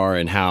home bar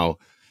and how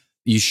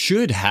you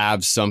should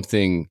have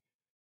something.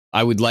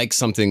 I would like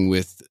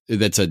something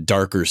that's a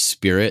darker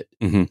spirit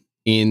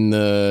in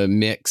the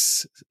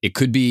mix. It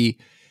could be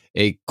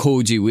a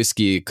Koji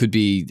whiskey. It could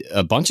be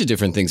a bunch of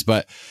different things,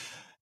 but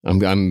I'm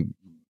going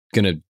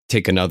to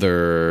take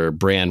another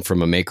brand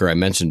from a maker I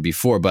mentioned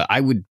before, but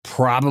I would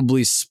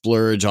probably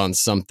splurge on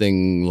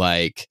something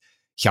like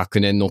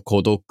Hyakunen no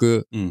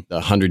Kodoku, the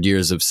 100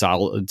 Years of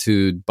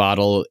Solitude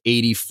bottle,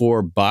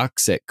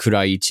 $84 at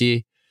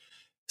Kuraichi.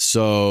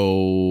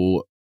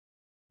 So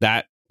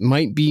that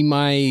might be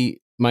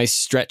my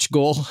stretch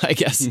goal, I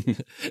guess.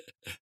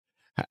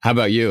 How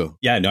about you?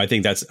 Yeah, no, I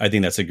think that's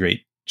a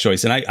great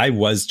choice. And I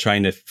was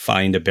trying to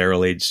find a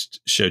barrel-aged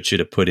shochu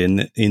to put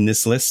in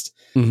this list.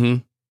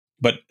 Mm-hmm.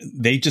 But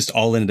they just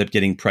all ended up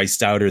getting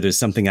priced out, or there's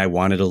something I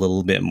wanted a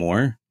little bit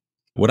more.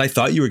 What I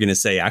thought you were going to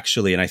say,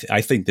 actually, and I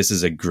think this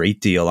is a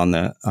great deal on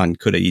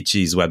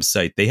Kuraichi's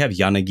website. They have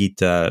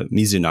Yanagita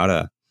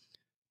Mizunara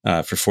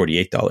for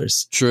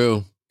 $48.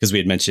 True. Because you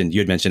had mentioned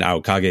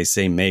Aokage,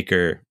 same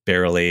maker,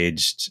 barrel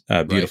aged,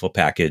 beautiful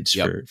package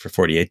for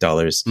 $48.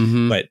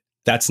 Mm-hmm. But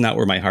that's not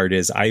where my heart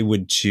is. I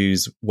would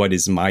choose what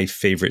is my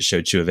favorite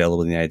shochu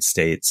available in the United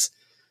States,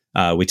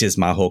 which is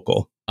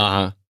Mahoko.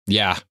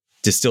 Yeah.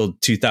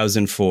 distilled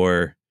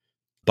 2004,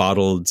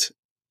 bottled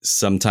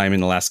sometime in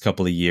the last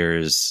couple of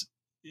years.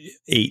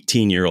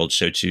 18-year-old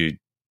shochu,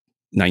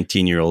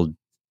 19-year-old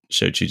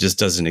shochu just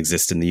doesn't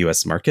exist in the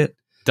US market.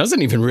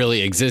 Doesn't even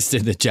really exist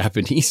in the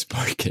Japanese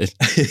market.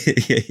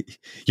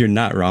 You're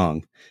not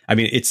wrong. I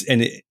mean,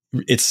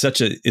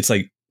 it's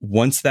like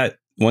once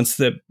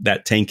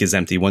that tank is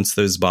empty, once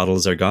those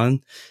bottles are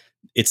gone,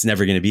 it's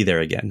never going to be there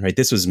again, right?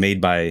 This was made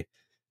by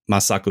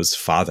Masako's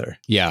father.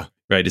 Yeah.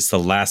 Right. It's the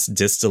last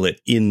distillate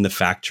in the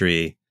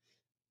factory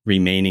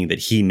remaining that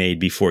he made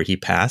before he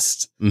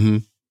passed. Mm-hmm.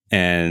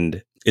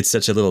 And it's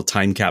such a little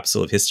time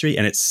capsule of history,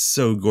 and it's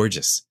so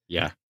gorgeous.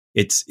 Yeah.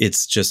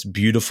 It's just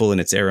beautiful in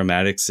its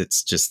aromatics.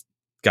 It's just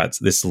got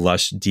this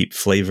lush, deep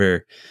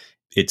flavor.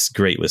 It's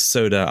great with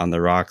soda on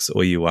the rocks,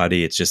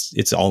 oyuwari.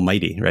 It's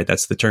almighty, right?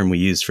 That's the term we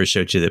use for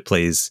shochu that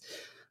plays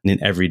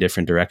in every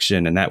different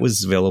direction. And that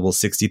was available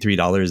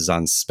 $63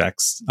 on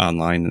specs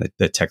online at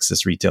the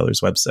Texas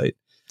retailer's website.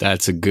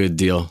 That's a good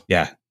deal.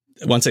 Yeah.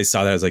 Once I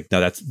saw that, I was like,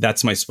 no,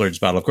 that's my splurge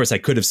bottle. Of course, I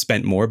could have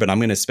spent more, but I'm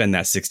going to spend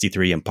that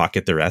 63 and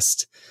pocket the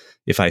rest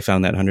if I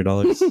found that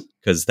 $100,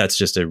 because that's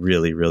just a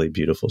really, really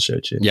beautiful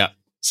shochu. Yeah.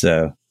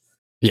 So,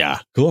 yeah.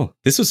 Cool.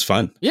 This was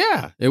fun.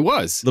 Yeah, it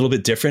was. A little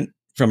bit different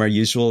from our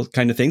usual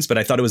kind of things, but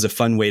I thought it was a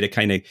fun way to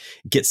kind of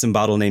get some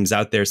bottle names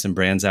out there, some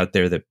brands out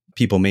there that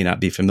people may not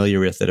be familiar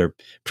with that are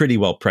pretty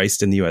well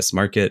priced in the US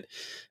market.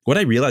 What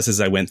I realized as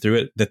I went through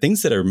it, the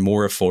things that are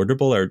more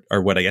affordable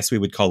are what I guess we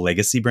would call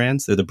legacy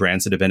brands. They're the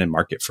brands that have been in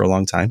market for a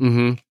long time,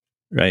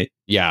 Mm-hmm. right?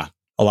 Yeah.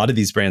 A lot of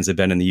these brands have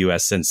been in the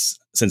US since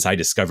I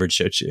discovered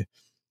shochu.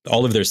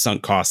 All of their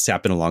sunk costs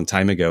happened a long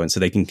time ago, and so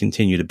they can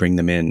continue to bring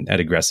them in at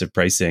aggressive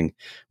pricing,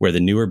 where the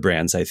newer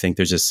brands, I think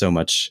there's just so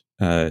much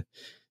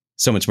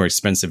more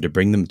expensive to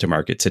bring them to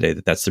market today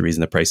that's the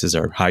reason the prices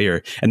are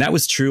higher. And that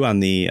was true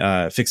on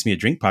the Fix Me a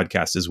Drink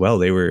podcast as well.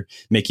 They were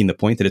making the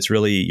point that it's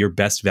really your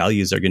best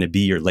values are going to be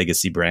your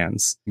legacy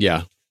brands.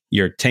 Yeah.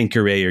 Your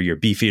Tanqueray or your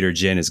Beefeater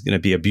gin is going to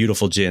be a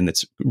beautiful gin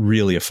that's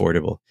really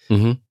affordable.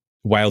 Mm-hmm.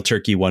 Wild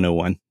Turkey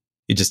 101.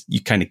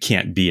 You kind of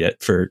can't beat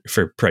it for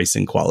price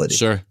and quality.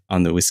 Sure.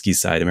 On the whiskey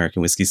side,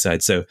 American whiskey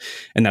side. So,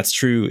 and that's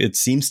true. It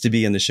seems to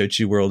be in the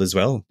shochu world as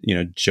well. You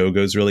know,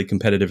 Jogo's really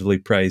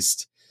competitively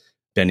priced.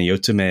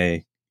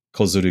 Beniyotome,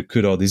 Kozuru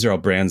Kuro. These are all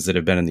brands that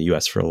have been in the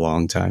US for a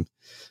long time.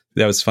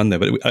 That was fun though.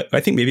 But I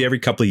think maybe every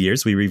couple of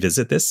years we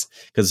revisit this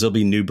because there'll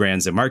be new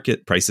brands in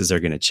market. Prices are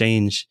going to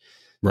change.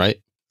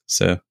 Right.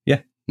 So,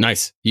 yeah.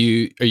 Nice.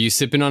 Are you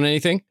sipping on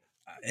anything?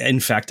 In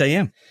fact, I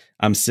am.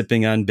 I'm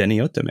sipping on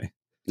Beniyotome.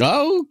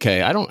 Oh,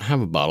 okay. I don't have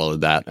a bottle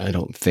of that, I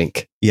don't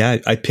think. Yeah,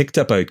 I picked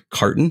up a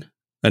carton,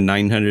 a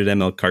 900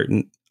 ml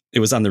carton. It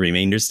was on the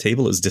remainders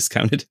table. It was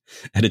discounted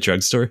at a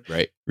drugstore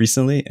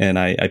recently. And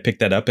I picked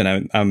that up,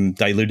 and I'm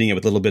diluting it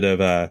with a little bit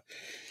of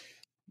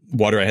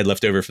water I had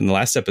left over from the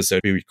last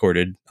episode we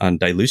recorded on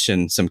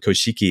dilution, some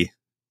Koshiki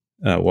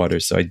water.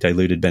 So I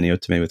diluted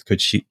Beniyotome with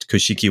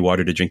Koshiki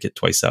water to drink it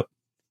twice up.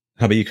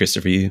 How about you,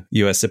 Christopher?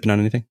 You sipping on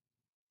anything?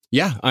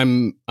 Yeah,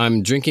 I'm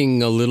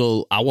drinking a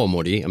little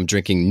awamori. I'm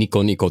drinking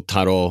Niko Niko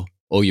Taro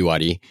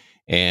Oyuwari,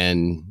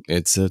 and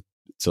it's a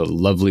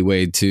lovely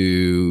way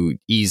to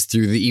ease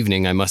through the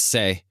evening, I must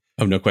say.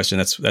 Oh, no question.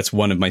 That's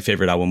one of my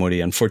favorite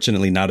awamori.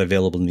 Unfortunately, not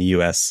available in the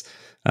US,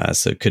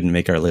 so it couldn't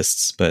make our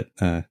lists. But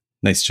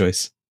nice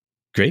choice.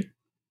 Great.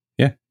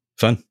 Yeah,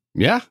 fun.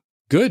 Yeah,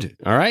 good.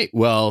 All right.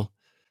 Well,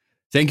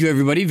 thank you,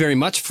 everybody, very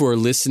much for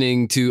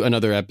listening to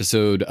another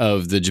episode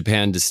of the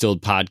Japan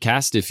Distilled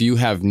podcast. If you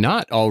have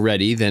not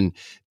already, then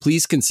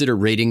please consider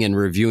rating and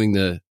reviewing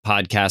the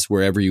podcast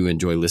wherever you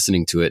enjoy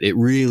listening to it. It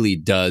really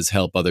does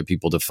help other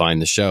people to find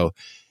the show.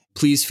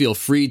 Please feel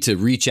free to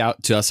reach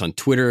out to us on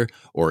Twitter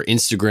or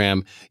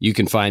Instagram. You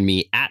can find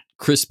me at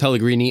Chris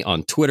Pellegrini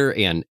on Twitter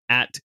and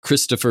at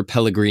Christopher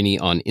Pellegrini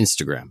on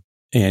Instagram.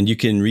 And you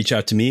can reach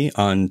out to me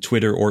on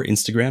Twitter or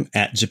Instagram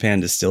at Japan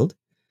Distilled.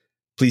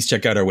 Please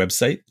check out our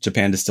website,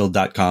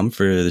 japandistilled.com,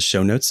 for the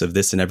show notes of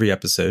this and every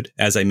episode.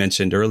 As I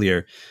mentioned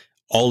earlier,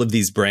 all of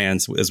these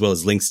brands, as well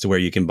as links to where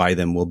you can buy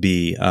them, will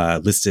be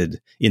listed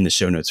in the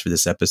show notes for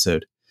this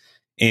episode.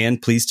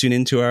 And please tune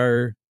into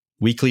our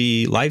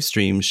weekly live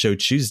stream, Show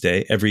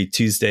Tuesday, every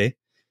Tuesday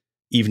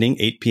evening,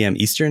 8 p.m.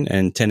 Eastern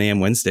and 10 a.m.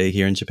 Wednesday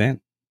here in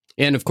Japan.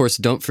 And of course,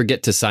 don't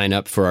forget to sign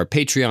up for our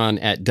Patreon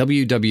at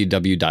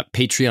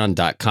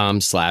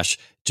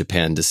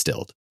www.patreon.com/Japan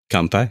Distilled.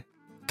 Kanpai.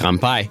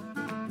 Kanpai.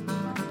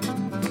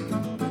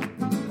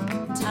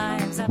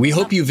 We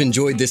hope you've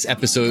enjoyed this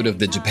episode of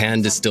the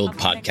Japan Distilled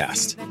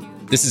podcast.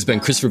 This has been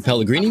Christopher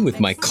Pellegrini with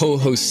my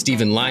co-host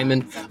Stephen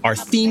Lyman. Our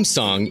theme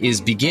song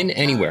is Begin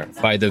Anywhere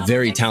by the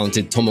very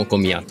talented Tomoko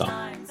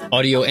Miyata.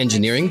 Audio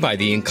engineering by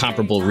the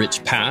incomparable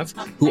Rich Pav,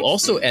 who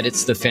also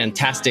edits the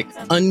fantastic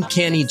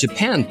Uncanny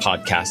Japan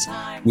podcast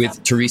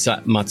with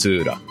Teresa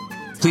Matsuura.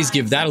 Please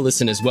give that a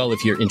listen as well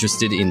if you're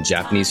interested in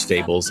Japanese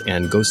fables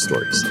and ghost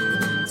stories.